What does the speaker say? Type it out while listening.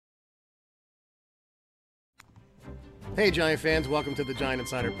Hey, Giant fans, welcome to the Giant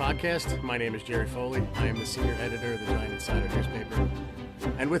Insider Podcast. My name is Jerry Foley. I am the senior editor of the Giant Insider newspaper.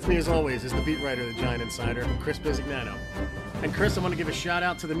 And with me, as always, is the beat writer of the Giant Insider, Chris Bisignano. And Chris, I want to give a shout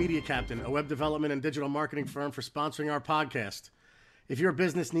out to the Media Captain, a web development and digital marketing firm, for sponsoring our podcast. If your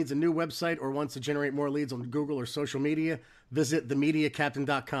business needs a new website or wants to generate more leads on Google or social media, visit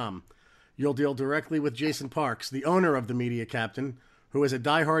themediacaptain.com. You'll deal directly with Jason Parks, the owner of the Media Captain, who is a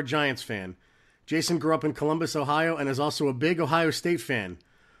diehard Giants fan. Jason grew up in Columbus, Ohio, and is also a big Ohio State fan.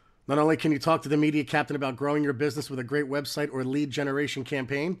 Not only can you talk to the Media Captain about growing your business with a great website or lead generation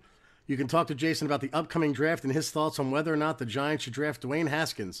campaign, you can talk to Jason about the upcoming draft and his thoughts on whether or not the Giants should draft Dwayne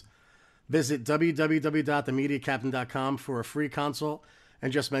Haskins. Visit www.themediacaptain.com for a free consult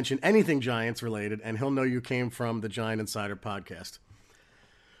and just mention anything Giants related, and he'll know you came from the Giant Insider Podcast.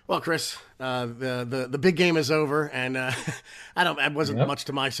 Well, Chris, the big game is over, and it wasn't much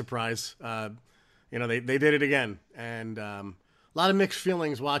to my surprise. They did it again, and a lot of mixed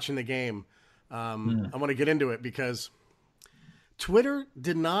feelings watching the game. I want to get into it because Twitter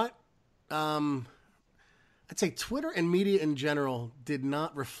did not. I'd say Twitter and media in general did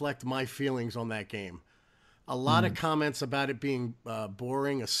not reflect my feelings on that game. A lot of comments about it being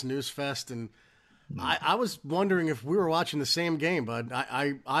boring, a snooze fest, and I was wondering if we were watching the same game, bud.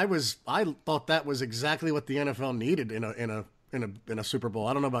 I thought that was exactly what the NFL needed in a Super Bowl.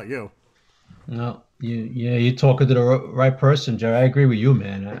 I don't know about you. No, you're talking to the right person, Jerry. I agree with you,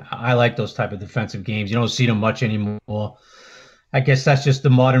 man. I like those type of defensive games. You don't see them much anymore. I guess that's just the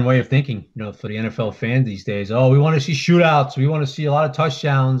modern way of thinking, for the NFL fan these days. Oh, we want to see shootouts. We want to see a lot of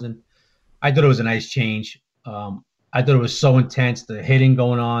touchdowns. And I thought it was a nice change. I thought it was so intense, the hitting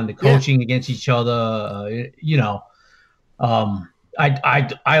going on, the coaching against each other.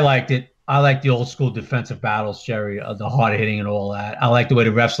 I liked it. I like the old school defensive battles, Jerry, the hard hitting and all that. I like the way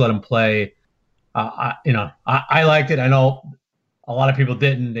the refs let them play. I liked it. I know a lot of people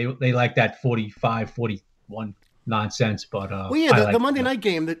didn't. They like that 45-41 nonsense, but the Monday night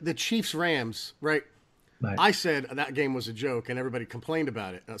game, the Chiefs-Rams, right? I said that game was a joke, and everybody complained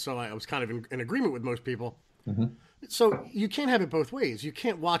about it. So I was kind of in agreement with most people. Mm-hmm. So you can't have it both ways. You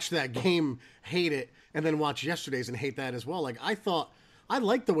can't watch that game, hate it, and then watch yesterday's and hate that as well. Like, I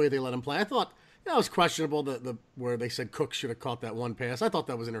liked the way they let him play. I thought it was questionable where they said Cook should have caught that one pass. I thought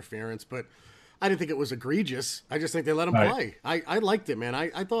that was interference, but I didn't think it was egregious. I just think they let him play. I liked it, man.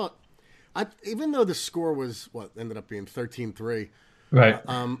 I thought, even though the score was ended up being 13-3. Right.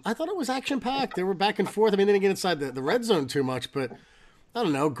 I thought it was action-packed. They were back and forth. I mean, they didn't get inside the red zone too much, but I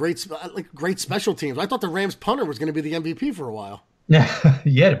don't know, great special teams. I thought the Rams punter was going to be the MVP for a while.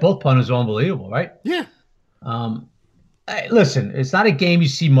 Yeah, both punters were unbelievable, right? Yeah. Listen, it's not a game you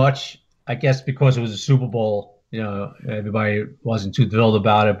see much, I guess, because it was a Super Bowl. Everybody wasn't too thrilled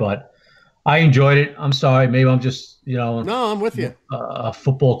about it, but I enjoyed it. I'm sorry. Maybe I'm just, No, I'm with you. A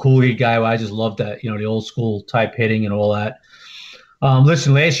football Kool-Aid guy. I just love that, the old school type hitting and all that.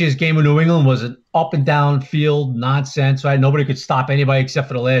 Listen, last year's game with New England was an up and down field nonsense, right? Nobody could stop anybody except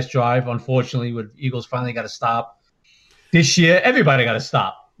for the last drive. Unfortunately, when the Eagles finally got to stop. This year, everybody got to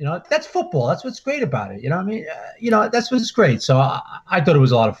stop. That's football. That's what's great about it. You know what I mean? That's what's great. So I thought it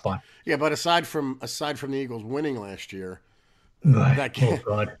was a lot of fun. Yeah, but aside from the Eagles winning last year, right.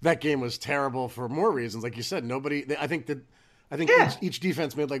 that game was terrible for more reasons. Like you said, I think each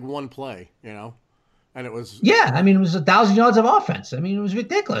defense made like one play, and it was. Yeah, I mean, it was 1,000 yards of offense. I mean, it was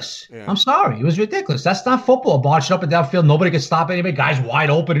ridiculous. Yeah. I'm sorry. It was ridiculous. That's not football. Marched up and downfield. Nobody could stop anybody. Guys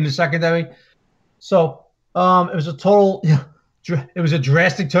wide open in the secondary. So it was a total. It was a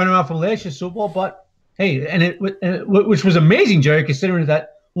drastic turnaround from last year's Super Bowl. But hey, which was amazing, Jerry, considering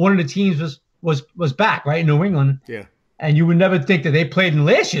that one of the teams was back, right, in New England. Yeah. And you would never think that they played in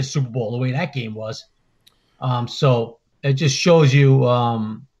last year's Super Bowl the way that game was. So it just shows you.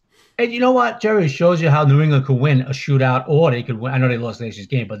 And you know what, Jerry? It shows you how New England could win a shootout, or they could win. I know they lost last year's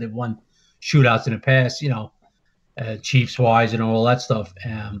game, but they've won shootouts in the past, Chiefs-wise and all that stuff.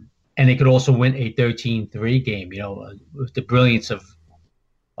 And they could also win a 13-3 game, with the brilliance of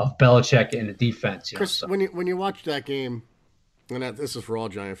Belichick and the defense. Chris, so. when you watch that game, and this is for all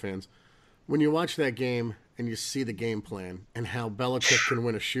Giant fans, when you watch that game and you see the game plan and how Belichick can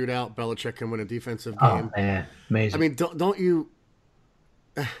win a shootout, Belichick can win a defensive game. Oh, man, amazing. I mean, don't you –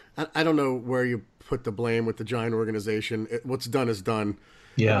 I don't know where you put the blame with the Giant organization. What's done is done.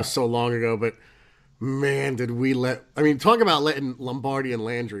 Yeah. It was so long ago, but man, did we talk about letting Lombardi and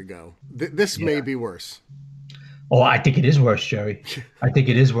Landry go. This may be worse. Oh, I think it is worse, Jerry. I think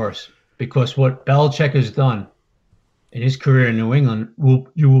it is worse because what Belichick has done in his career in New England,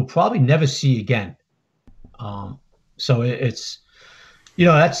 you will probably never see again. So it's,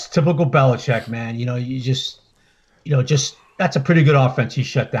 that's typical Belichick, man. You just just that's a pretty good offense he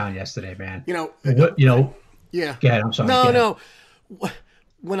shut down yesterday, man. You know, What, yeah. go ahead. I'm sorry. No, Go ahead. no.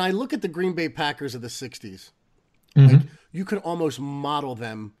 When I look at the Green Bay Packers of the 60s, like Mhm. you could almost model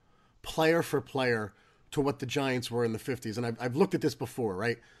them player for player to what the Giants were in the 50s. And I've looked at this before,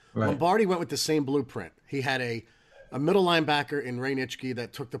 right? Right. Lombardi went with the same blueprint. He had a middle linebacker in Ray Nitschke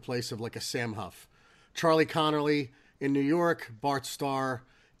that took the place of like a Sam Huff. Charlie Connerly in New York, Bart Starr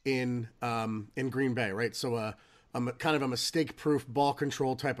in Green Bay, right? So kind of a mistake-proof ball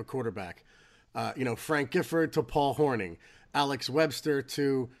control type of quarterback. Frank Gifford to Paul Hornung, Alex Webster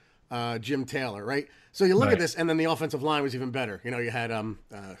to Jim Taylor, right? So you look Right. at this, and then the offensive line was even better. You had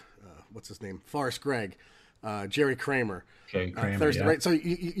what's his name, Forrest Gregg, Jerry Kramer, Okay, Kramer, Thursday, yeah. right? So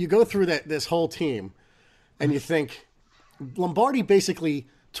you go through this whole team, and you think Lombardi basically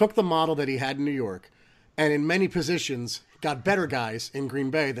took the model that he had in New York, and in many positions got better guys in Green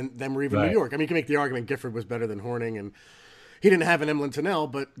Bay than were even Right. New York. I mean, you can make the argument Gifford was better than Hornung, and he didn't have an Emlyn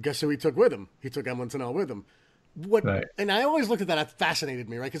Tunnell, but guess who he took with him? He took Emlyn Tunnell with him. Right. And I always looked at that. That fascinated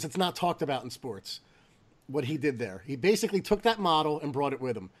me, right? Because it's not talked about in sports. What he did there, he basically took that model and brought it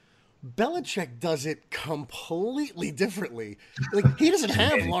with him. Belichick does it completely differently. Like he doesn't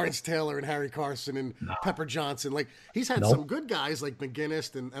have amazing. Lawrence Taylor and Harry Carson and Pepper Johnson. Like he's had Nope. some good guys like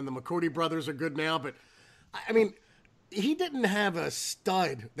McGinnis and the McCourty brothers are good now, but I mean, he didn't have a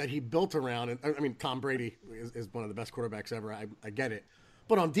stud that he built around. And I mean, Tom Brady is one of the best quarterbacks ever. I get it,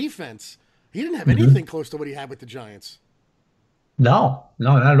 but on defense, he didn't have anything close to what he had with the Giants. No,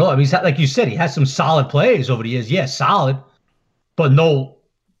 not at all. I mean, like you said, he has some solid plays over the years. Yeah, solid, but no,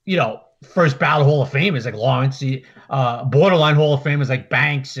 first ballot Hall of Famers like Lawrence, borderline Hall of Famers like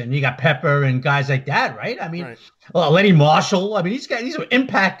Banks, and you got Pepper and guys like that, right? I mean, Right. Lenny Marshall. I mean, these are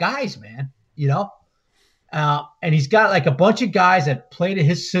impact guys, man. And he's got like a bunch of guys that play to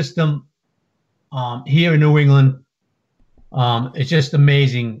his system here in New England. It's just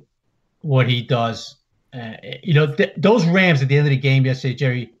amazing what he does. Those Rams at the end of the game yesterday,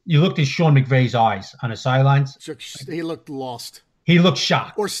 Jerry, you looked at Sean McVay's eyes on the sidelines. He looked lost He looked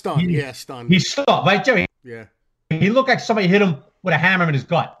shocked. or stunned. Stunned. He stopped, right, Jerry? Yeah, He looked like somebody hit him with a hammer in his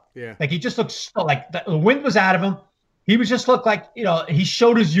gut. yeah. Like he just looked like the wind was out of him. He was just looked like, he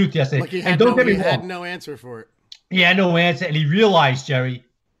showed his youth yesterday. Like he And had, don't no, get me he had wrong, no answer for it. he had no answer, and he realized, Jerry,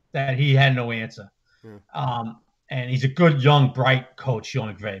 that he had no answer. And he's a good, young, bright coach,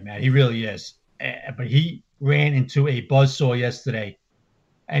 Sean McVay, man. He really is. But he ran into a buzzsaw yesterday.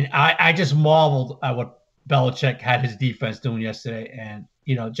 And I just marveled at what Belichick had his defense doing yesterday. And,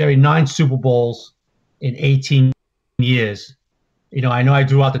 Jerry, 9 Super Bowls in 18 years. I know I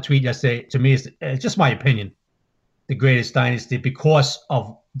drew out the tweet yesterday. To me, it's just my opinion, the greatest dynasty because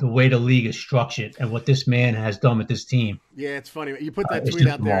of the way the league is structured and what this man has done with this team. Yeah, it's funny. You put that It's tweet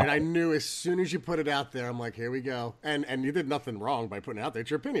just out there, and wrong. I knew as soon as you put it out there, I'm like, here we go. And you did nothing wrong by putting it out there. It's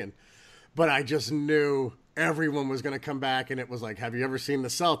your opinion. But I just knew everyone was going to come back, and it was like, have you ever seen the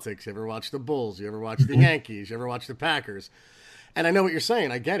Celtics? You ever watched the Bulls? You ever watched the Yankees? You ever watched the Packers? And I know what you're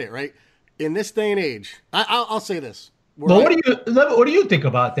saying. I get it, right? In this day and age, I'll say this. Well, what do you think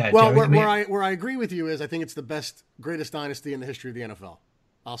about that, Well, Jerry? where I agree with you is I think it's the greatest dynasty in the history of the NFL.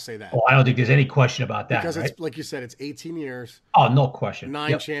 I'll say that. I don't think there's any question about that, Because right? it's like you said, it's 18 years, Oh, no question.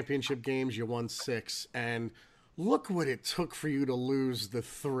 9 Yep. championship games, you won 6, and look what it took for you to lose the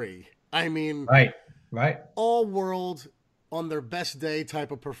 3. I mean, Right. all world on their best day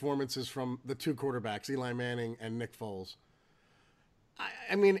type of performances from the 2 quarterbacks, Eli Manning and Nick Foles.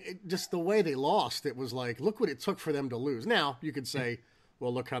 I mean, just the way they lost, it was like, look what it took for them to lose. Now, you could say,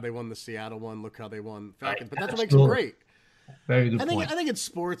 well, look how they won the Seattle one, look how they won Falcons, but that's what makes them Absolutely. great. Very good I point. think in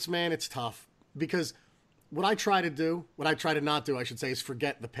sports, man, it's tough because what I try to not do, I should say, is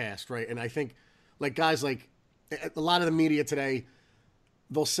forget the past, right? And I think like guys like a lot of the media today,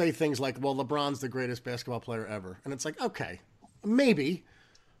 they'll say things like, well, LeBron's the greatest basketball player ever. And it's like, okay, maybe,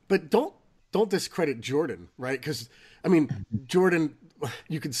 but don't discredit Jordan, right? Because, I mean, Jordan,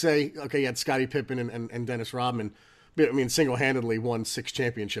 you could say, okay, you had Scottie Pippen and Dennis Rodman. But, I mean, single-handedly won 6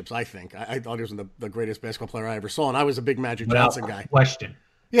 championships, I think. I thought he was the greatest basketball player I ever saw, and I was a big Magic Without Johnson guy. question.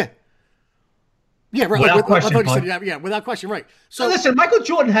 Yeah. Yeah, right. Without I question, thought you said, Bud. yeah, without question, right. So So, listen, Michael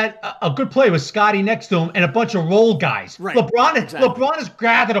Jordan had a good play with Scotty next to him and a bunch of role guys. Right, LeBron exactly. has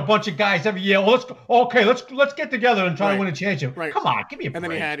gathered a bunch of guys every year. Well, let's get together and try Right, to win a championship. right. Come on, give me a and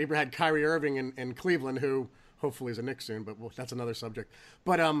break. then he had Kyrie Irving in Cleveland, who hopefully is a Knicks soon, but that's another subject.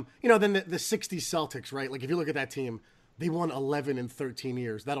 But, then the 60s Celtics, right? Like, if you look at that team, they won 11 in 13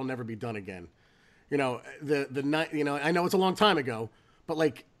 years. That'll never be done again. I know it's a long time ago, but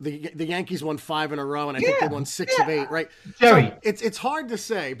like the Yankees won 5 in a row, and I think they won 6 of 8, right? Jerry, so it's hard to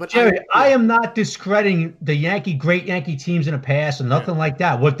say, but Jerry, I am not discrediting the great Yankee teams in the past or nothing like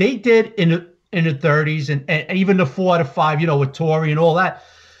that. What they did in the 30s and even the 4 out of 5, with Torrey and all that,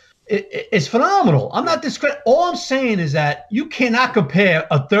 it's phenomenal. I'm not discrediting. All I'm saying is that you cannot compare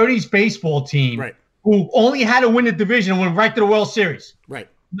a 30s baseball team who only had to win the division and went right to the World Series. Right.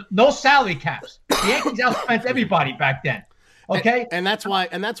 No salary caps. The Yankees outspent everybody back then. Okay, and that's why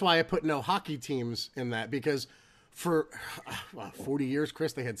I put no hockey teams in that, because for 40 years,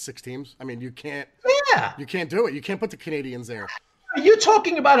 Chris, they had 6 teams. I mean, you can't do it. You can't put the Canadians there. You're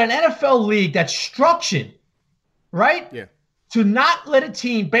talking about an NFL league that's structured, right? Yeah. To not let a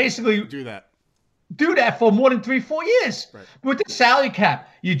team basically do that for more than 3-4 years. Right. With the salary cap,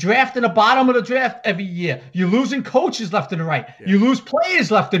 you draft in the bottom of the draft every year. You're losing coaches left and right. Yeah. You lose players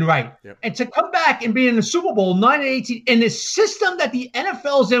left and right. Yep. And to come back and be in the Super Bowl 9-18 in the system that the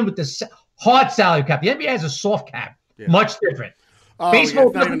NFL's in with the hard salary cap, the NBA has a soft cap, much different.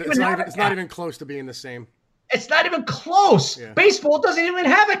 Baseball, it's not even close to being the same. It's not even close. Yeah. Baseball doesn't even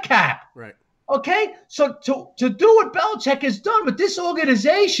have a cap. Right. Okay? So to do what Belichick has done with this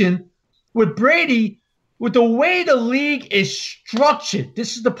organization, with Brady, with the way the league is structured,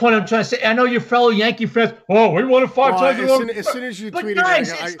 this is the point I'm trying to say. I know your fellow Yankee fans, we won it 5 times. As soon as you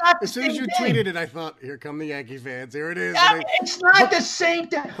tweeted it, I thought, here come the Yankee fans. Here it is. It's not the same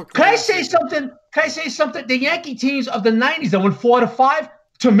thing. Can I say something? The Yankee teams of the 90s that won 4 out of 5,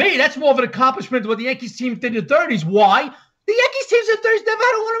 to me, that's more of an accomplishment than what the Yankees team did in the 30s. Why? The Yankees teams in the 30s never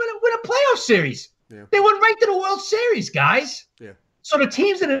had to win a playoff series. Yeah. They went right to the World Series, guys. Yeah. So the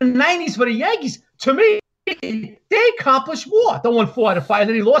teams in the 90s for the Yankees, to me, they accomplished more. They won 4 out of 5. And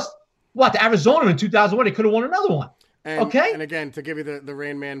then he lost, to Arizona in 2001. They could have won another one. Okay? And again, to give you the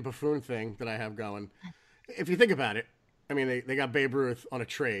Rain Man buffoon thing that I have going, if you think about it, I mean, they got Babe Ruth on a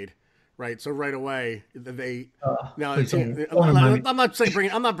trade, right? So right away, I'm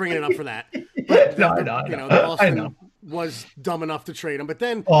not bringing it up for that. But Boston was dumb enough to trade him. But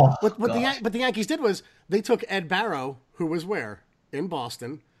then what the Yankees did was they took Ed Barrow, who was where? In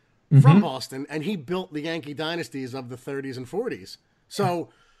Boston, from Boston, and he built the Yankee dynasties of the 30s and 40s. So,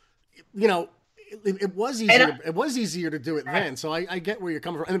 it was easier. It was easier to do it then. So I get where you're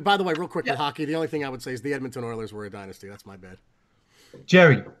coming from. And by the way, real quick with hockey, the only thing I would say is the Edmonton Oilers were a dynasty. That's my bad.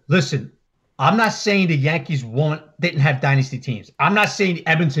 Jerry, listen, I'm not saying the Yankees didn't have dynasty teams. I'm not saying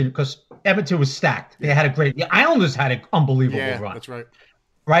Edmonton, because Edmonton was stacked. They had the Islanders had an unbelievable run. That's right.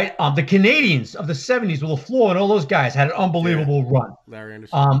 Right? The Canadians of the 70s with LaFleur and all those guys had an unbelievable run. Larry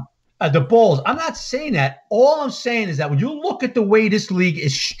Anderson. The Bulls, I'm not saying that. All I'm saying is that when you look at the way this league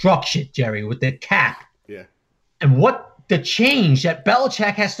is structured, Jerry, with the cap, and what the change that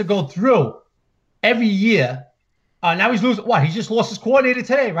Belichick has to go through every year, now he's losing. He just lost his coordinator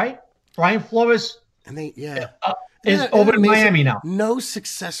today, right? Brian Flores. And is over in Miami now. No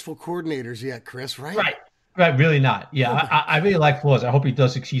successful coordinators yet, Chris, right? Right, really not. Yeah, I really like Flores. I hope he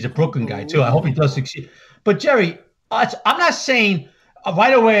does succeed. He's a Brooklyn guy, too. I hope he does succeed. But, Jerry, I'm not saying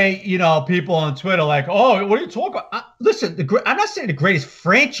right away, people on Twitter like, what are you talking about? Listen, I'm not saying the greatest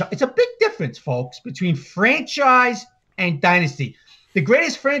franchise. It's a big difference, folks, between franchise and dynasty. The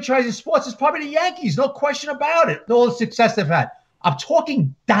greatest franchise in sports is probably the Yankees. No question about it. All the success they've had. I'm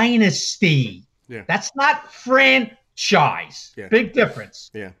talking dynasty. Yeah. That's not franchise. Yeah. Big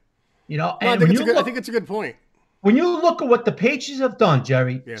difference. Yeah. I think it's a good point. When you look at what the Patriots have done,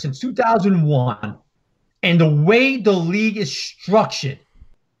 Jerry, since 2001, and the way the league is structured,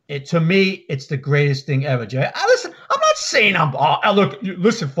 to me, it's the greatest thing ever, Jerry. Listen, I'm not saying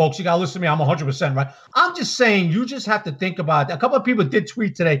listen, folks, you got to listen to me. I'm 100% right. I'm just saying you just have to think about it. A couple of people did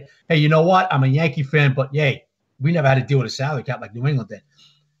tweet today, hey, you know what? I'm a Yankee fan, but yay, we never had to deal with a salary cap like New England did.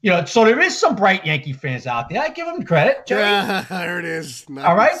 So there is some bright Yankee fans out there. I give them credit, Jerry. Yeah, there it is. Nice.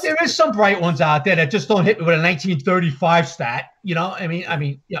 All right, there is some bright ones out there that just don't hit me with a 1935 stat.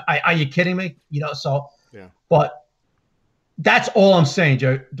 Are you kidding me? But that's all I'm saying,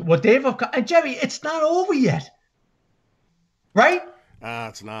 Jerry. What they've and Jerry, it's not over yet, right?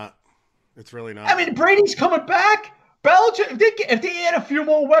 It's not. It's really not. I mean, Brady's coming back. Belichick, if they add a few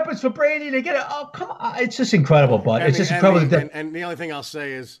more weapons for Brady, they get it. Oh, come on. It's just incredible, bud. It's just incredible. And the only thing I'll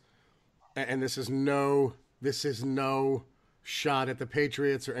say is, and this is no shot at the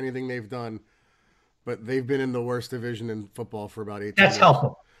Patriots or anything they've done, but they've been in the worst division in football for about 18 years. That's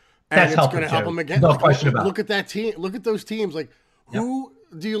helpful. That's helpful. It's going to help them again. No question about it. Look at that team. Look at those teams. Like, who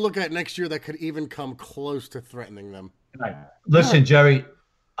do you look at next year that could even come close to threatening them? Right. Listen, Jerry.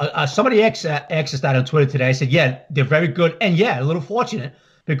 Somebody asked us that on Twitter today. I said, they're very good. And a little fortunate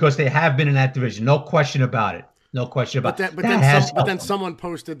because they have been in that division. No question about it. No question about But that. Has then someone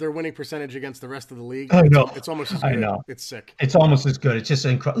posted their winning percentage against the rest of the league. I know. It's almost as good. I know. It's sick. It's almost as good. It's just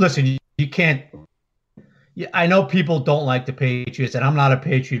incredible. Listen, you can't. Yeah, I know people don't like the Patriots, and I'm not a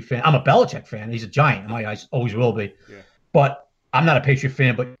Patriot fan. I'm a Belichick fan. He's a Giant. In my eyes, always will be. Yeah. But I'm not a Patriot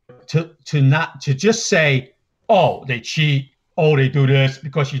fan. But to just say, oh, they cheat, oh, they do this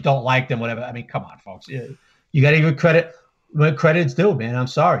because you don't like them, whatever. I mean, come on, folks. You got to give credit when credit's due, man. I'm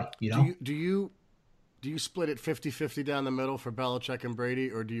sorry. You know. Do you split it 50-50 down the middle for Belichick and Brady,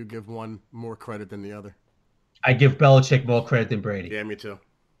 or do you give one more credit than the other? I give Belichick more credit than Brady. Yeah, me too.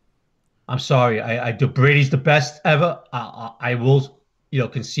 I'm sorry. I do. Brady's the best ever. I will,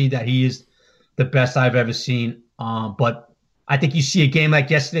 concede that he is the best I've ever seen. But I think you see a game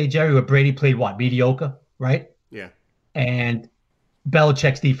like yesterday, Jerry, where Brady played what? Mediocre, right? Yeah. And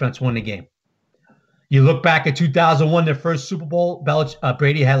Belichick's defense won the game. You look back at 2001, their first Super Bowl,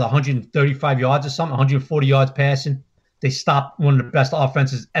 Brady had 135 yards or something, 140 yards passing. They stopped one of the best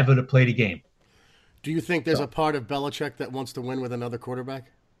offenses ever to play the game. Do you think there's a part of Belichick that wants to win with another quarterback?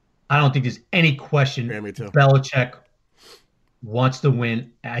 I don't think there's any question. Yeah, me too. Belichick wants to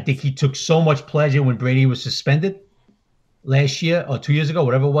win. I think he took so much pleasure when Brady was suspended last year or 2 years ago,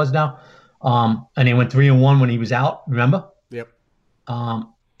 whatever it was now. And they went 3-1 when he was out. Remember? Yep.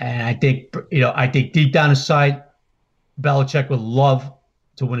 And I think deep down inside, Belichick would love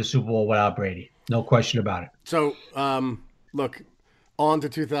to win a Super Bowl without Brady. No question about it. So, look, on to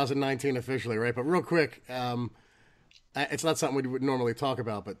 2019 officially, right? But real quick, it's not something we would normally talk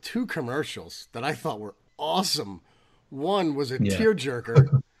about, but two commercials that I thought were awesome. One was a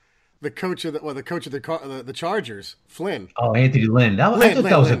tearjerker. The coach of the Chargers, Flynn. Oh, Anthony Lynn. I thought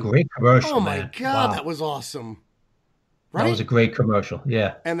that was a great commercial. Oh my God, that was awesome. Right? That was a great commercial.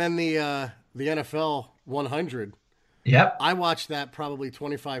 Yeah. And then the NFL 100. Yep. I watched that probably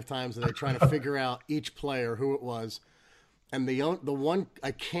 25 times a day, trying to figure out each player, who it was. And the one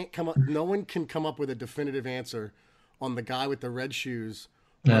I can't come up. No one can come up with a definitive answer on the guy with the red shoes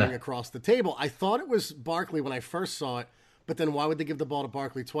running across the table. I thought it was Barkley when I first saw it, but then why would they give the ball to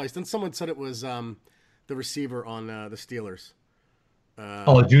Barkley twice? Then someone said it was the receiver on the Steelers.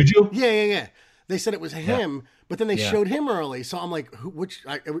 Juju? Yeah. They said it was him, but then they showed him early. So I'm like,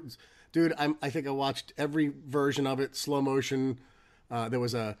 dude, I think I watched every version of it, slow motion. There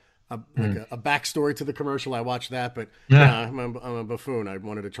was a backstory to the commercial. I watched that, but I'm a buffoon. I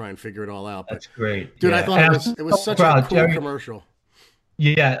wanted to try and figure it all out. But, that's great, dude. I thought it was such a cool commercial.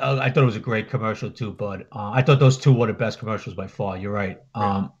 Yeah, I thought it was a great commercial too. But I thought those two were the best commercials by far. You're right.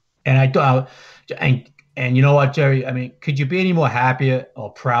 And I thought, and you know what, Jerry? I mean, could you be any more happier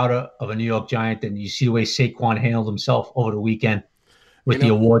or prouder of a New York Giant than you see the way Saquon handled himself over the weekend with the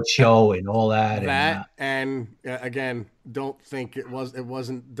award show and all that? Again, don't think it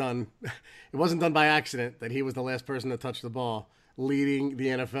wasn't done. It wasn't done by accident that he was the last person to touch the ball, leading the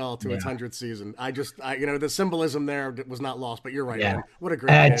NFL to its 100th season. The symbolism there was not lost. But you're right, man. What a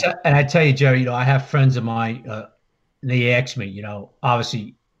great kid. And I tell you, Jerry, I have friends of mine. They ask me,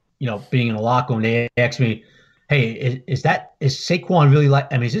 obviously, being in a locker room, they ask me, hey, is Saquon really like?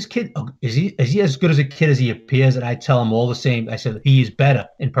 I mean, is this kid? Is he as good as a kid as he appears? And I tell them all the same. I said he is better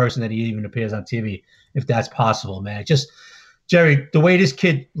in person than he even appears on TV, if that's possible, man. Just Jerry, the way this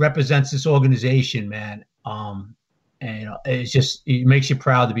kid represents this organization, man. It's just it makes you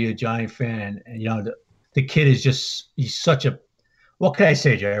proud to be a Giant fan. And the kid is he's such a. What can I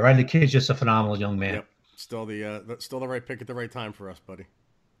say, Jerry? Right, the kid's just a phenomenal young man. Yep, still the right pick at the right time for us, buddy.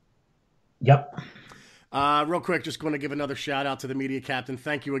 Yep. Real quick, just going to give another shout out to the Media Captain.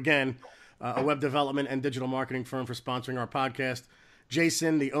 Thank you again, a web development and digital marketing firm, for sponsoring our podcast.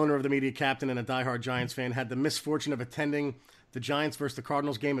 Jason, the owner of the Media Captain and a diehard Giants fan, had the misfortune of attending the Giants versus the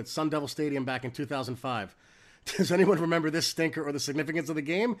Cardinals game at Sun Devil Stadium back in 2005. Does anyone remember this stinker or the significance of the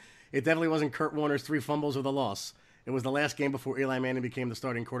game? It definitely wasn't Kurt Warner's 3 fumbles or the loss. It was the last game before Eli Manning became the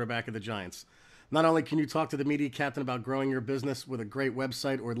starting quarterback of the Giants. Not only can you talk to the Media Captain about growing your business with a great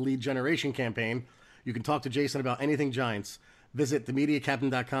website or lead generation campaign, you can talk to Jason about anything Giants. Visit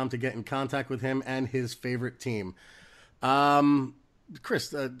themediacaptain.com to get in contact with him and his favorite team.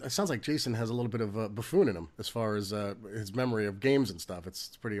 Chris, it sounds like Jason has a little bit of a buffoon in him as far as his memory of games and stuff.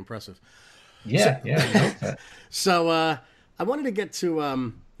 It's pretty impressive. Yeah. So I wanted to get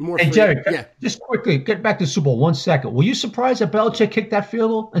to more. Hey, Jerry, just quickly, get back to the Super Bowl 1 second. Were you surprised that Belichick kicked that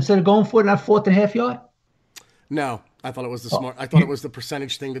field goal instead of going for it in that 4.5 yard? No, I thought it was it was the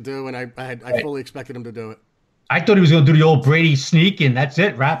percentage thing to do, and I fully expected him to do it. I thought he was going to do the old Brady sneak, and that's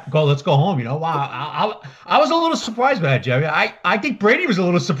it. Let's go home. Wow. I was a little surprised by that, Jerry. I think Brady was a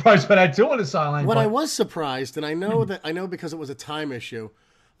little surprised by that too on the sideline. I was surprised, and I know because it was a time issue.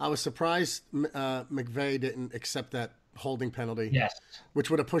 I was surprised McVay didn't accept that holding penalty, Yes. which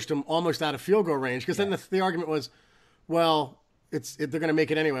would have pushed him almost out of field goal range. Because then the argument was, well, they're going to make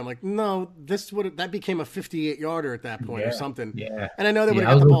it anyway. I'm like, no, that became a 58-yarder at that point or something. Yeah. And I know they would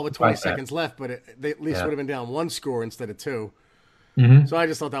have got the ball with 20 seconds left, but they at least would have been down one score instead of two. Mm-hmm. So I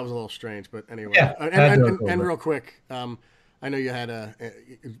just thought that was a little strange. But anyway, Yeah, and real quick, I know you had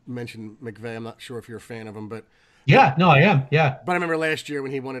you mentioned McVay. I'm not sure if you're a fan of him, but yeah, no, I am. Yeah, but I remember last year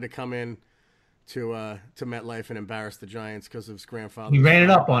when he wanted to come in to MetLife and embarrass the Giants because of his grandfather. He ran it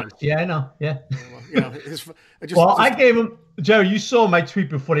up on us. Yeah, I know. Yeah. I gave him, Jerry, you saw my tweet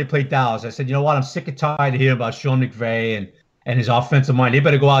before they played Dallas. I said, you know what? I'm sick and tired of hearing about Sean McVay and his offensive mind. They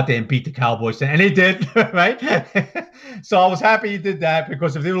better go out there and beat the Cowboys. And they did, right? So I was happy he did that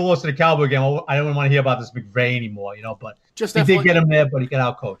because if they would have lost to the Cowboy game, I don't want to hear about this McVay anymore, but just he did get him there, but he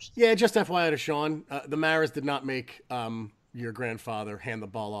got outcoached. Yeah, just FYI to Sean, the Maras did not make your grandfather hand the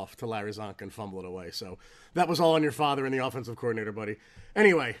ball off to Larry Zonk and fumble it away. So that was all on your father and the offensive coordinator, buddy.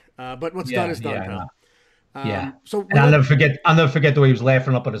 Anyway, but what's done is done, pal. So I'll never forget the way he was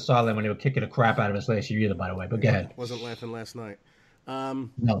laughing up on the sideline when they were kicking the crap out of us last year either, by the way. But go ahead. Wasn't laughing last night.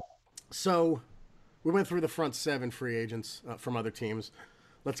 No. So we went through the front seven free agents from other teams.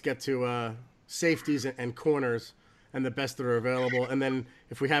 Let's get to safeties and corners and the best that are available. And then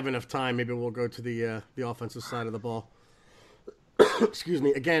if we have enough time, maybe we'll go to the offensive side of the ball. Excuse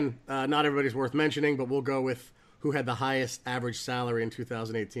me. Again, not everybody's worth mentioning, but we'll go with who had the highest average salary in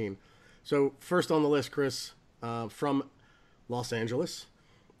 2018. So first on the list, Chris, from Los Angeles,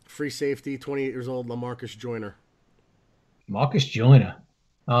 free safety, 28 years old, LaMarcus Joyner. Marcus Joyner.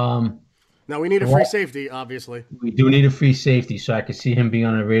 Now we need a free safety, obviously. We do need a free safety, so I could see him being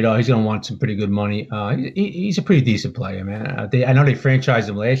on the radar. He's going to want some pretty good money. He's a pretty decent player, man. I know they franchised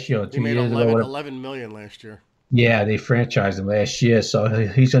him last year or 2 years ago. He made $11 million last year. Yeah, they franchised him last year, so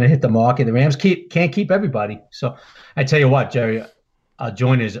he's going to hit the market. The Rams can't keep everybody. So I tell you what, Jerry,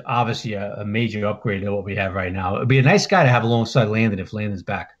 Joyner is obviously a major upgrade to what we have right now. It'd be a nice guy to have alongside Landon if Landon's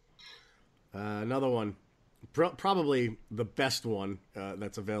back. Another one, probably the best one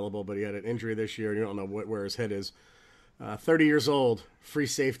that's available, but he had an injury this year, and you don't know where his head is. 30 years old, free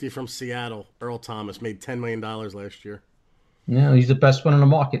safety from Seattle, Earl Thomas, made $10 million last year. Yeah, he's the best one on the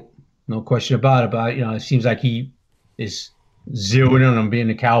market. No question about it. But it seems like he is zeroing in on being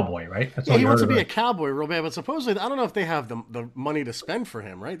a Cowboy, right? That's he wants to be a Cowboy real bad, but supposedly, I don't know if they have the money to spend for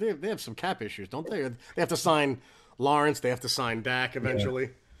him, right? They have some cap issues, don't they? They have to sign Lawrence. They have to sign Dak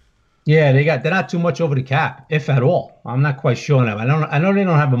eventually. Yeah, they're not too much over the cap, if at all. I'm not quite sure now. I know they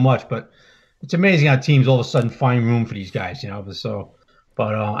don't have much, but it's amazing how teams all of a sudden find room for these guys, So,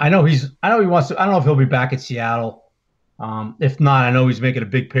 but I know he wants to. I don't know if he'll be back at Seattle. If not, I know he's making a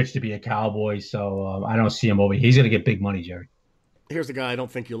big pitch to be a Cowboy, so I don't see him over. He's going to get big money, Jerry. Here's the guy I don't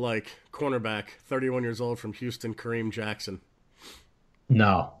think you like. Cornerback, 31 years old from Houston, Kareem Jackson.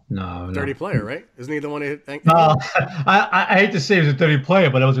 No. Dirty player, right? Isn't he the one who hit? No, I hate to say he was a dirty player,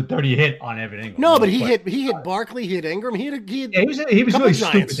 but it was a dirty hit on everything. No, but he hit Barkley, he hit Ingram, he was really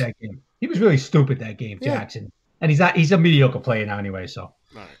stupid that game. He was really stupid that game, Jackson. And he's a mediocre player now anyway. So. All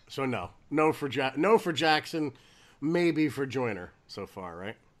right. So no for Jackson, maybe for Joyner so far,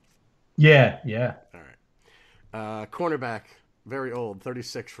 right? Yeah. All right. Cornerback, very old,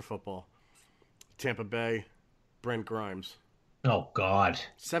 36 for football. Tampa Bay, Brent Grimes. Oh, God.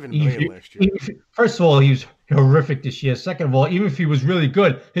 $7 million last year. First of all, he was horrific this year. Second of all, even if he was really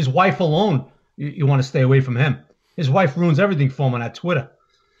good, his wife alone, you want to stay away from him. His wife ruins everything for him on that Twitter.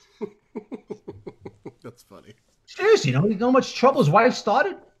 That's funny. Seriously, you know how much trouble his wife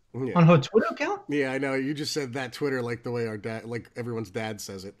started on her Twitter account? Yeah, I know. You just said that Twitter like the way our dad, like everyone's dad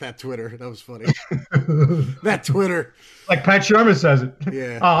says it. That Twitter. That was funny. That Twitter. Like Pat Shermer says it.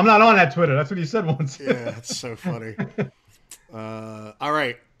 Yeah. Oh, I'm not on that Twitter. That's what he said once. Yeah, that's so funny. All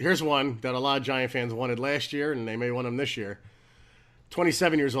right, here's one that a lot of Giant fans wanted last year, and they may want him this year.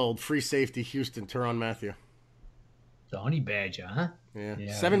 27 years old, free safety, Houston, Tyrann Mathieu. The Honey Badger, huh? Yeah.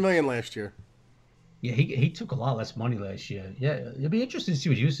 $7 million last year. Yeah, he took a lot less money last year. Yeah, it'll be interesting to see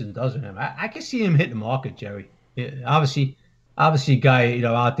what Houston does with him. I can see him hitting the market, Jerry. Yeah, obviously, a guy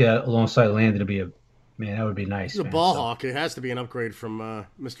out there alongside Landon to be that would be nice. He's a ball hawk. It has to be an upgrade from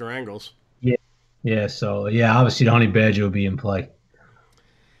Mr. Angles. Yeah, so, obviously the Honey Badger will be in play.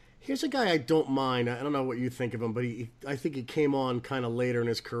 Here's a guy I don't mind. I don't know what you think of him, but I think he came on kind of later in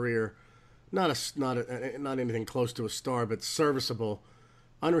his career. Not anything close to a star, but serviceable.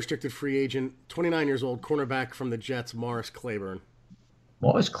 Unrestricted free agent, 29 years old, cornerback from the Jets, Morris Claiborne.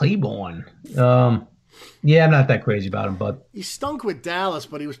 Morris Claiborne? I'm not that crazy about him, but... He stunk with Dallas,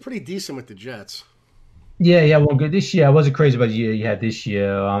 but he was pretty decent with the Jets. Yeah, well, good this year. I wasn't crazy about the year you had this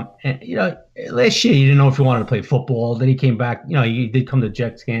year. And last year you didn't know if he wanted to play football. Then he came back. He did come to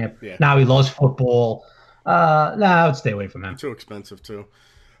Jets camp. Yeah. Now he loves football. I would stay away from him. Too expensive too.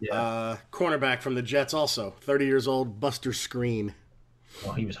 Yeah. Cornerback from the Jets, also 30 years old, Buster Screen.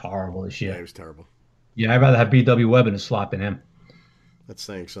 Oh, he was horrible this Yeah, year. he was terrible. Yeah, I'd rather have B.W. Webb in a slot than him. That's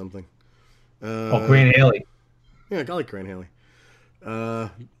saying something. Grant Haley. Yeah, I like Grant Haley.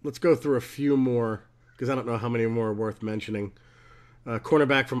 Let's go through a few more because I don't know how many more are worth mentioning.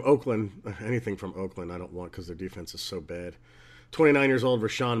 Cornerback from Oakland. Anything from Oakland I don't want because their defense is so bad. 29 years old,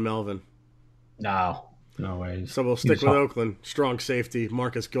 Rashawn Melvin. No way. So we'll stick with Oakland. Strong safety,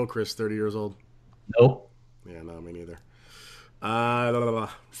 Marcus Gilchrist, 30 years old. Nope. Yeah, no, me neither.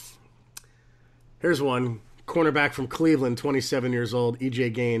 Here's one. Cornerback from Cleveland, 27 years old, E.J.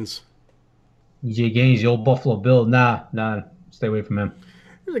 Gaines. E.J. Gaines, the old Buffalo Bill. Nah. Stay away from him.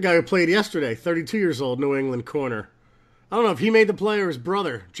 Here's a guy who played yesterday, 32 years old, New England corner. I don't know if he made the play or his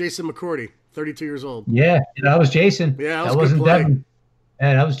brother, Jason McCourty, 32 years old. Yeah, that was Jason. Yeah, that wasn't Devin.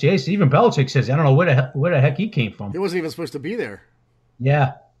 Yeah, that was Jason. Even Belichick says, I don't know where the heck he came from. He wasn't even supposed to be there.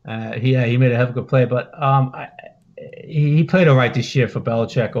 Yeah, he made a hell of a good play, but he played all right this year for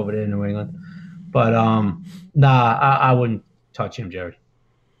Belichick over there in New England. But I wouldn't touch him, Jerry.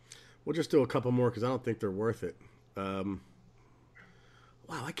 We'll just do a couple more because I don't think they're worth it. Wow,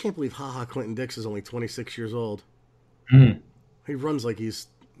 I can't believe Clinton Dix is only 26 years old. Mm. He runs like he's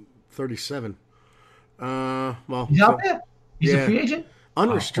 37. Well, he's out there. He's a free agent.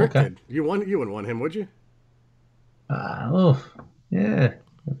 Unrestricted. Oh, okay. You wouldn't want him, would you? Yeah.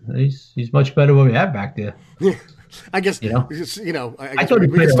 He's much better than we have back there. I guess I thought we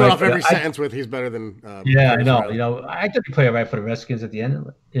can start right off every sentence with he's better than. Yeah, I know. I thought he played all right for the Redskins at the end.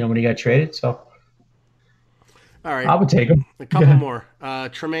 When he got traded. So. All right. I would take him. A couple more.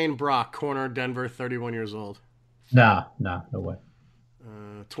 Tremaine Brock, corner, Denver, 31 years old. No way.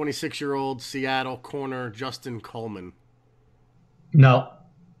 26-year-old Seattle corner, Justin Coleman. No,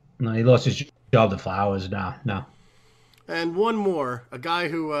 he lost his job to Flowers. No. And one more, a guy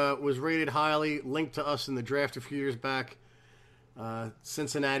who was rated highly, linked to us in the draft a few years back.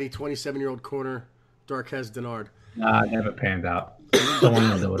 Cincinnati, 27-year-old corner, Darqueze Dennard. Nah, never panned out.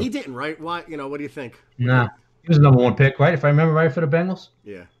 He didn't, right? Why? What do you think? Nah, he was the number one pick, right? If I remember right, for the Bengals.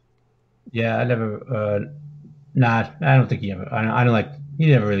 Yeah. Yeah, I never. I don't think he ever. I don't like. He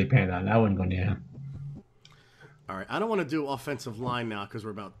never really panned out. I wouldn't go near him. All right, I don't want to do offensive line now because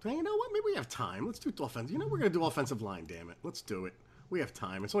we're about. Hey, you know what? Maybe we have time. Let's do offensive. We're going to do offensive line. Damn it, let's do it. We have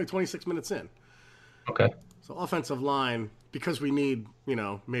time. It's only 26 minutes in. Okay. So offensive line, because we need,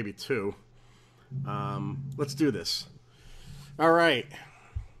 maybe two. Let's do this. All right.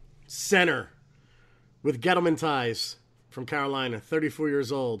 Center with Gettleman ties from Carolina, 34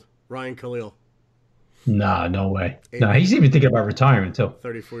 years old, Ryan Khalil. Nah, no way. No, he's even thinking about retirement too.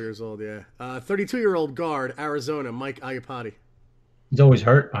 34 years old, yeah. 32-year-old guard, Arizona, Mike Iupati. He's always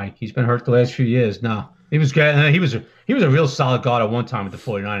hurt, Mike. He's been hurt the last few years. No, he was good. He was a real solid guard at one time with the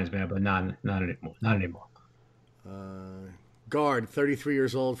 49ers, man, but not anymore. Not anymore. Guard, 33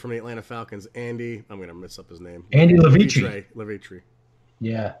 years old from the Atlanta Falcons, Andy. I'm gonna mess up his name. Andy Levitre.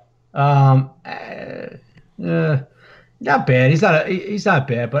 Yeah. Not bad. He's not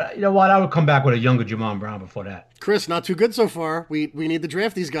bad, but you know what? I would come back with a younger Jamon Brown before that. Chris, not too good so far. We need to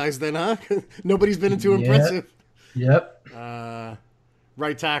draft these guys then, huh? Nobody's been too impressive. Yep.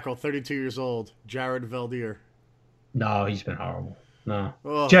 Right tackle, 32 years old, Jared Veldheer. No, he's been horrible. No.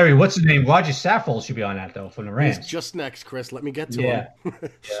 Oh. Jerry, what's his name? Roger Saffold should be on that, though, from the Rams. He's just next, Chris. Let me get to him. Yeah,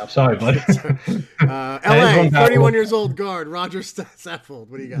 I'm sorry, bud. LA, 31 years old guard, Roger Saffold.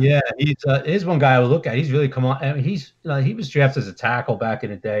 What do you got? Yeah, he's one guy I would look at. He's really come on. I mean, he was drafted as a tackle back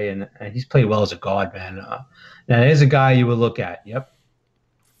in the day, and he's played well as a guard, man. Now, there's a guy you would look at. Yep.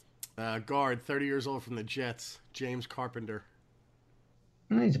 Guard, 30 years old from the Jets, James Carpenter.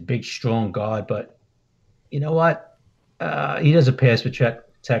 He's a big, strong guard, but you know what? He doesn't pass for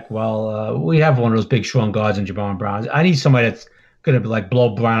tech well. We have one of those big, strong guards in Jamon Brown. I need somebody that's going to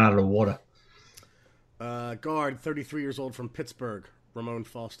blow Brown out of the water. Guard, 33 years old from Pittsburgh, Ramon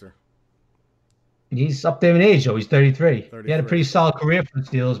Foster. He's up there in age, though. He's 33. He had a pretty solid career for the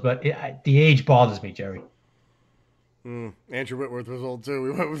Steelers, but the age bothers me, Jerry. Andrew Whitworth was old, too.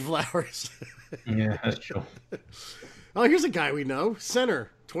 We went with Flowers. Yeah, that's true. Oh, here's a guy we know.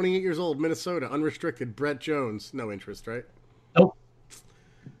 Center, 28 years old, Minnesota, unrestricted, Brett Jones. No interest, right? Nope.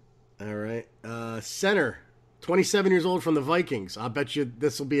 All right. Center, 27 years old from the Vikings. I'll bet you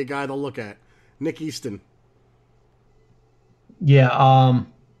this will be a guy they'll look at. Nick Easton. Yeah.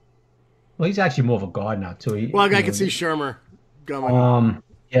 Well, he's actually more of a guard now, too. I can see Shermer going.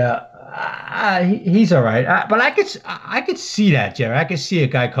 Yeah. He's all right. But I could see that, Jerry. I could see a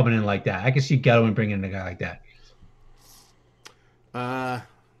guy coming in like that. I could see Gettleman bringing in a guy like that.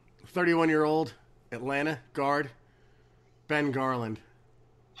 31-year-old Atlanta guard Ben Garland.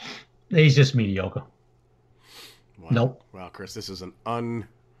 He's just mediocre. Wow. Nope. Wow, Chris, this is an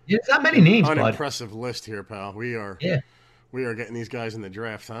It's not many names, unimpressive list here, pal. We are getting these guys in the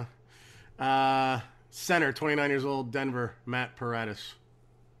draft, huh? Center, 29 years old, Denver, Matt Paradis.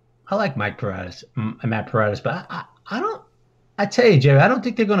 I like Matt Paradis, but I don't. I tell you, Jerry, I don't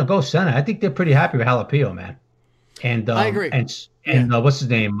think they're going to go center. I think they're pretty happy with Jalapeno, man. And I agree. And what's his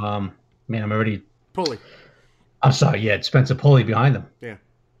name? Man, I'm already Pulley. I'm sorry. Yeah, Spencer Pulley behind them. Yeah.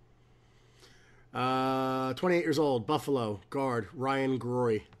 28 years old, Buffalo guard Ryan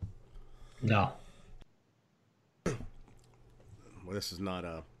Groy. No. Well, this is not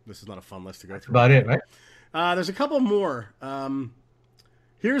a fun list to go through. About it, right? There's a couple more.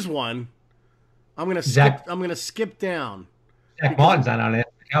 Here's one. I'm gonna skip down. Zach Martin's not on it.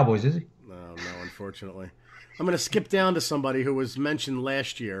 The Cowboys, is he? No, unfortunately. I'm gonna skip down to somebody who was mentioned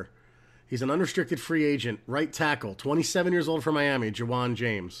last year. He's an unrestricted free agent, right tackle, 27 years old from Miami, Jawan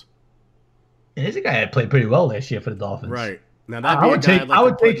James. And he's a guy that played pretty well last year for the Dolphins. Right. Now I would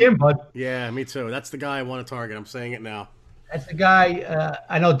take him, bud. Yeah, me too. That's the guy I want to target. I'm saying it now. That's the guy.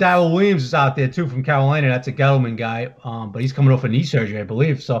 I know Darrell Williams is out there too from Carolina. That's a Gettleman guy, but he's coming off a knee surgery, I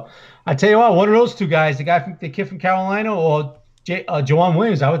believe. So I tell you what, one of those two guys, the kid from Carolina or Jawan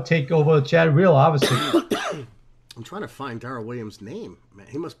Williams, I would take over Chad Real, obviously. I'm trying to find Darrell Williams' name. Man,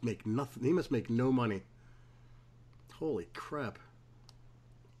 he must make nothing. He must make no money. Holy crap!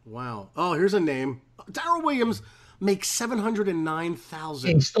 Wow. Oh, here's a name. Darrell Williams makes $709,000.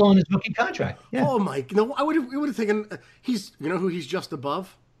 He's still on his rookie contract. Yeah. Oh my! No, we would have taken. He's. You know who he's just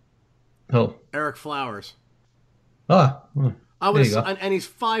above? Oh. Eric Flowers. Oh. I would. And he's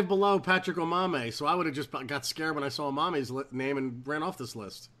 5 below Patrick Omame. So I would have just got scared when I saw Omame's name and ran off this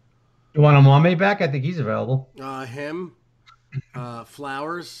list. You want Omame back? I think he's available. Him.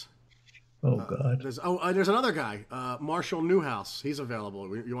 Flowers. Oh God. There's another guy. Marshall Newhouse. He's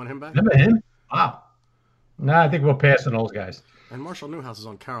available. You want him back? Remember him? Wow. No, I think we're passing those guys. And Marshall Newhouse is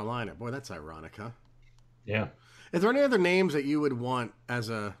on Carolina. Boy, that's ironic, huh? Yeah. Is there any other names that you would want as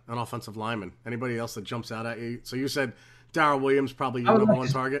an offensive lineman? Anybody else that jumps out at you? So you said Darrell Williams, probably your number one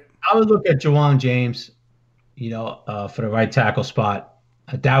target? I would look at Jawan James, for the right tackle spot.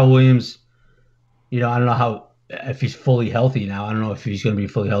 Darrell Williams, I don't know if he's fully healthy now. I don't know if he's going to be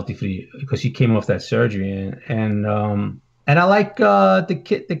fully healthy because he came off that surgery. And I like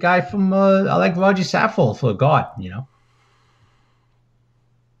the guy from I like Roger Saffold for a guard.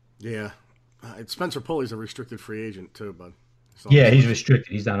 Yeah, Spencer Pulley's a restricted free agent too, bud. Yeah, he's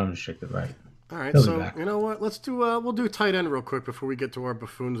restricted. He's not unrestricted, right? All right, so you know what? Let's do. We'll do tight end real quick before we get to our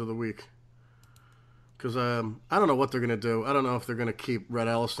buffoons of the week. Because I don't know what they're going to do. I don't know if they're going to keep Red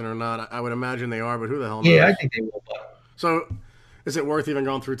Ellison or not. I would imagine they are, but who the hell knows? Yeah, I think they will. So, is it worth even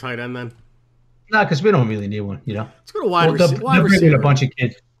going through tight end then? No, because we don't really need one. Let's go to wide receiver. They're bringing a bunch of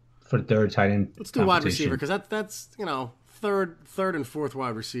kids for the third tight end. Let's do wide receiver because that's third and fourth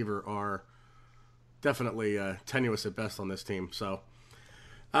wide receiver are definitely tenuous at best on this team. So,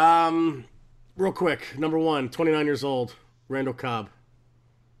 real quick, number 1, 29 years old, Randall Cobb.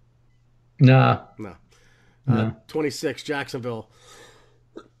 No. 26, Jacksonville.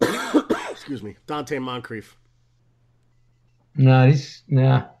 Excuse me, Dante Moncrief. No,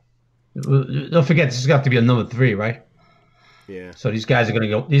 don't forget, this has got to be a number 3, right? Yeah. So these guys are going to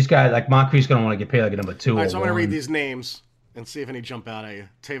go. These guys, like Moncrief's going to want to get paid like a number 2. All right, so I'm going to read these names and see if any jump out at you.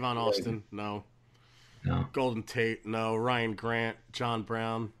 Tavon Austin, no. Golden Tate, no. Ryan Grant, John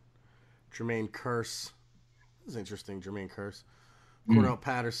Brown, Jermaine Kearse. This is interesting, Jermaine Kearse. Cordell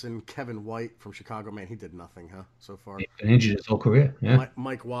Patterson, Kevin White from Chicago. Man, he did nothing, huh, so far. He's been injured his whole career, yeah.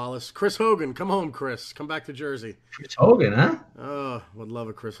 Mike Wallace. Chris Hogan. Come home, Chris. Come back to Jersey. Chris Hogan, huh? Oh, would love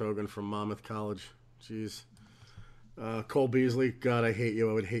a Chris Hogan from Monmouth College. Jeez. Cole Beasley. God, I hate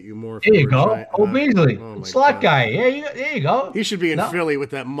you. I would hate you more. There you go. Cole Beasley. Slot guy. Yeah, there you go. He should be in Philly with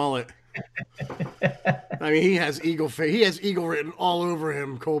that mullet. I mean, he has eagle face. He has eagle written all over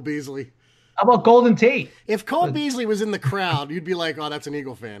him, Cole Beasley. How about Golden Tate? If Cole Beasley was in the crowd, you'd be like, oh, that's an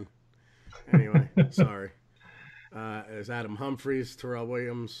Eagle fan. Anyway, sorry. There's Adam Humphries, Terrell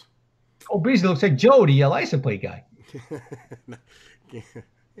Williams. Cole Beasley looks like Joe, the license plate guy.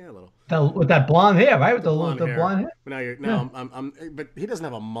 Yeah, a little. With that blonde hair, right? With the blonde hair. But he doesn't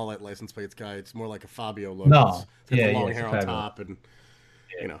have a mullet license plates guy. It's more like a Fabio look. No. It's the long hair on top. And,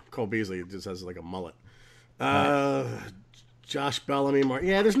 Cole Beasley just has like a mullet. Josh Bellamy,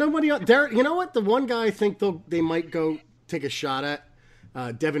 there's nobody else. You know what? The one guy I think they might go take a shot at,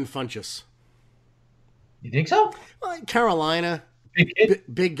 Devin Funchess. You think so? Like Carolina, Big kid?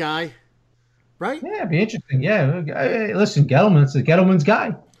 big guy, right? Yeah, it'd be interesting. Yeah. Hey, listen, Gettleman's the Gettleman's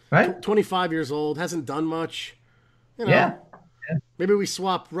guy, right? 25 years old, hasn't done much. You know, Yeah. maybe we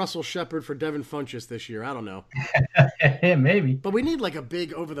swap Russell Shepard for Devin Funchess this year. I don't know. Yeah, maybe. But we need like a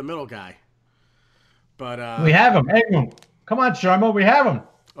big over the middle guy. But We have him. Ingram. Come on, Sharma. We have him.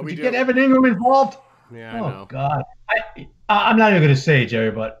 Oh, Did we you do? get Evan Ingram involved? yeah, I Oh, know. God. I'm not even going to say it,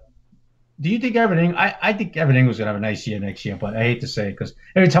 Jerry, but do you think Evan Ingram? I think Evan Ingram's going to have a nice year next year, but I hate to say it because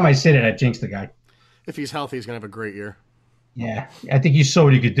every time I say that, I jinx the guy. If he's healthy, he's gonna have a great year. Yeah. I think you saw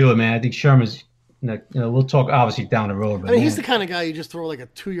what you could do, man. I think Sherman's, we'll talk obviously down the road. But I mean, he's man, the kind of guy you just throw like a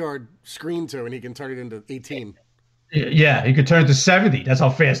 2-yard screen to, and he can turn it into 18. yeah, he could turn to 70. That's how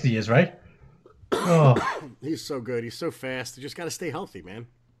fast he is, right? Oh. He's so good. He's so fast. You just got to stay healthy, man.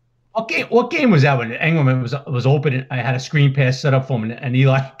 What game was that when Ingram was open and I had a screen pass set up for him and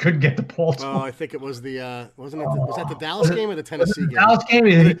Eli couldn't get the ball to Oh, him? I think it was wasn't it? Was that the Dallas game or the Tennessee game? Dallas game,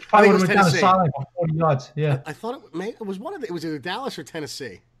 he I probably think it was would have went down the Tennessee. sideline for 40 yards. Yeah. I thought it was one of the. It was either Dallas or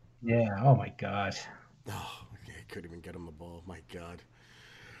Tennessee. Yeah. Oh, my gosh. Oh, okay, couldn't even get him the ball. My God.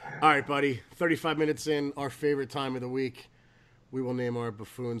 All right, buddy. 35 minutes in, our favorite time of the week. We will name our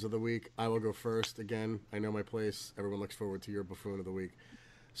buffoons of the week. I will go first. Again, I know my place. Everyone looks forward to your buffoon of the week.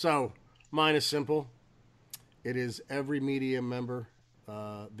 So, mine is simple. It is every media member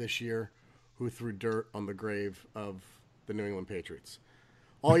this year who threw dirt on the grave of the New England Patriots.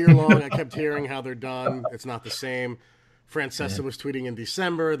 All year long, I kept hearing how they're done. It's not the same. Francesa was tweeting in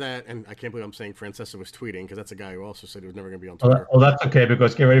December that, and I can't believe I'm saying Francesa was tweeting because that's a guy who also said he was never going to be on Twitter. Well, that's okay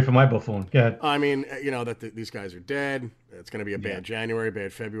because get ready for my buffoon. Go ahead. I mean, that these guys are dead. It's going to be a bad January,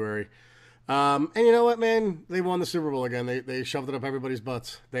 bad February. And you know what, man? They won the Super Bowl again. They shoved it up everybody's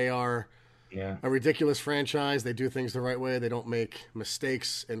butts. They are a ridiculous franchise. They do things the right way. They don't make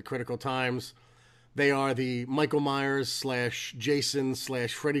mistakes in critical times. They are the Michael Myers / Jason /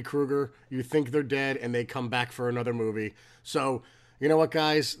 Freddy Krueger. You think they're dead, and they come back for another movie. So, you know what,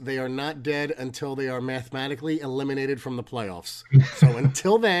 guys? They are not dead until they are mathematically eliminated from the playoffs. So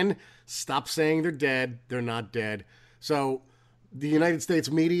until then, stop saying they're dead. They're not dead. So the United States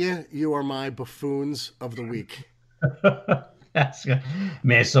media, you are my buffoons of the week. That's good.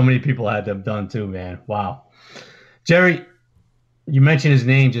 Man, so many people had them done too, man. Wow. Jerry, you mentioned his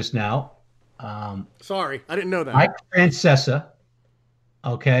name just now. Sorry, I didn't know that. Mike Francesa,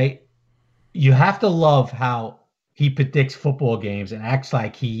 okay? You have to love how he predicts football games and acts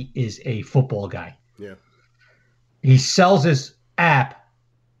like he is a football guy. Yeah. He sells his app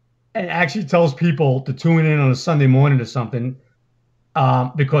and actually tells people to tune in on a Sunday morning or something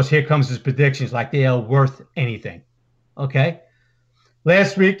because here comes his predictions like they are worth anything, okay?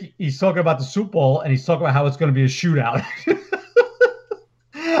 Last week, he's talking about the Super Bowl, and he's talking about how it's going to be a shootout.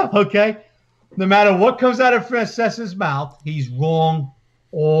 Okay? No matter what comes out of Francesa's mouth, he's wrong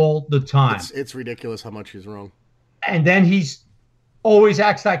all the time. It's ridiculous how much he's wrong. And then he's always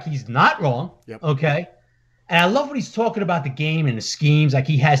acts like he's not wrong. Yep. Okay? And I love when he's talking about the game and the schemes, like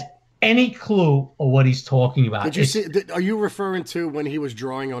he has any clue of what he's talking about. Did you see? Are you referring to when he was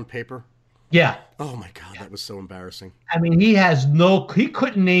drawing on paper? Yeah. Oh, my God, that was so embarrassing. I mean, he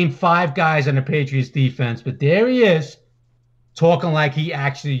couldn't name 5 guys on the Patriots defense, but there he is talking like he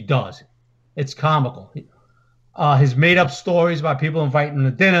actually does. It's comical. His made-up stories about people inviting him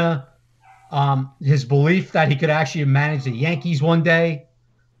to dinner, his belief that he could actually manage the Yankees one day,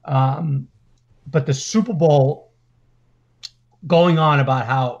 but the Super Bowl going on about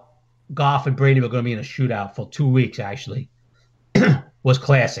how Goff and Brady were going to be in a shootout for 2 weeks, actually, was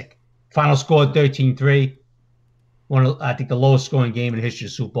classic. Final score 13-3. I think the lowest scoring game in the history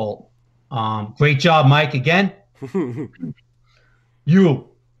of the Super Bowl. Great job, Mike, again. You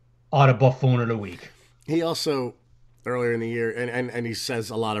are the buffoon of the week. He also, earlier in the year, and he says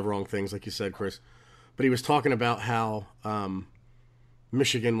a lot of wrong things, like you said, Chris, but he was talking about how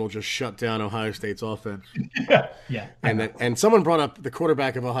Michigan will just shut down Ohio State's offense. Yeah. And someone brought up the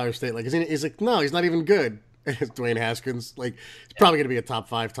quarterback of Ohio State. Like, he's like, no, he's not even good. It's Dwayne Haskins. Like, he's probably going to be a top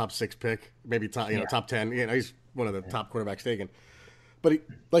 5, top 6 pick, maybe top 10. He's one of the top quarterbacks taken. But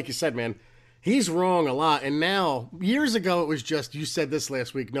like you said, man, he's wrong a lot. And now, years ago, it was just, you said this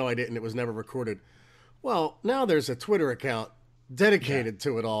last week. No, I didn't. It was never recorded. Well, now there's a Twitter account dedicated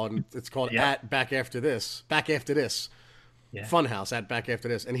to it all, and it's called at Back After This. Back After This. Yeah. Funhouse at Back After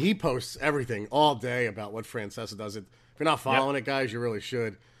This. And he posts everything all day about what Francesa does. If you're not following it, guys, you really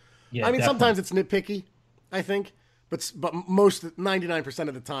should. Yeah, I mean, sometimes it's nitpicky, I think, but most 99%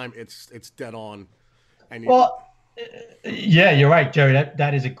 of the time it's dead on. And Yeah, you're right, Jerry.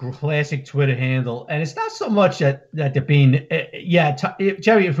 That is a classic Twitter handle, and it's not so much that they're being. Yeah,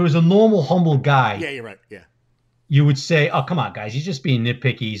 Jerry. If it was a normal, humble guy, Yeah, you're right. Yeah, you would say, "Oh, come on, guys, he's just being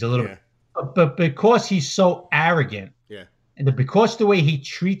nitpicky. He's a little." yeah, But because he's so arrogant, yeah, and because the way he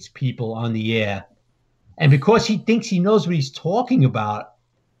treats people on the air, and because he thinks he knows what he's talking about,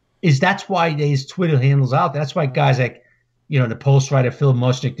 that's why there's Twitter handles out there. That's why guys like, the post writer Phil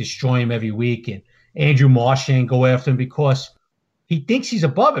Mushnick destroy him every week, and Andrew Marchand go after him because he thinks he's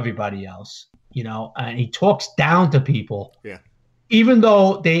above everybody else, and he talks down to people. yeah. Even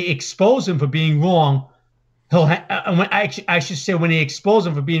though they expose him for being wrong, I should say when they expose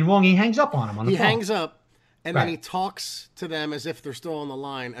him for being wrong, he hangs up on him on the He phone. hangs up, and then Right. he talks to them as if they're still on the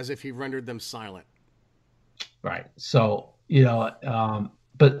line, as if he rendered them silent. Right. So,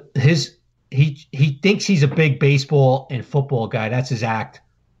 but he thinks he's a big baseball and football guy. That's his act.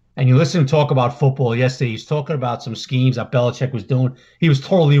 And you listen to him talk about football yesterday. He's talking about some schemes that Belichick was doing. He was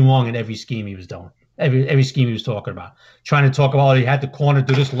totally wrong in every scheme he was doing. Every scheme he was talking about. Trying to talk about he had the corner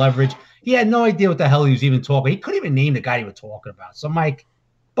do this leverage. He had no idea what the hell he was even talking. He couldn't even name the guy he was talking about. So, Mike,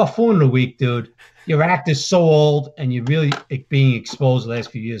 buffoon of the week, dude. Your act is so old, and you're really being exposed the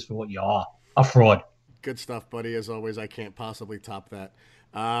last few years for what you are, a fraud. Good stuff, buddy. As always, I can't possibly top that.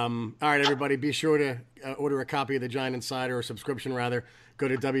 All right, everybody, be sure to order a copy of The Giant Insider, or subscription rather. Go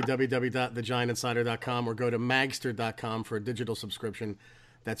to www.thegiantinsider.com or go to magster.com for a digital subscription.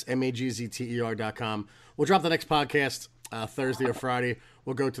 That's magzter.com. We'll drop the next podcast Thursday or Friday.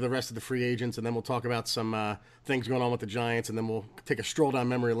 We'll go to the rest of the free agents, and then we'll talk about some things going on with the Giants, and then we'll take a stroll down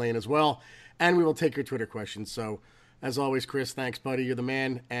memory lane as well. And we will take your Twitter questions. So, as always, Chris, thanks, buddy. You're the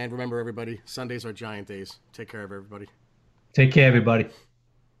man. And remember, everybody, Sundays are Giant days. Take care of everybody. Take care, everybody.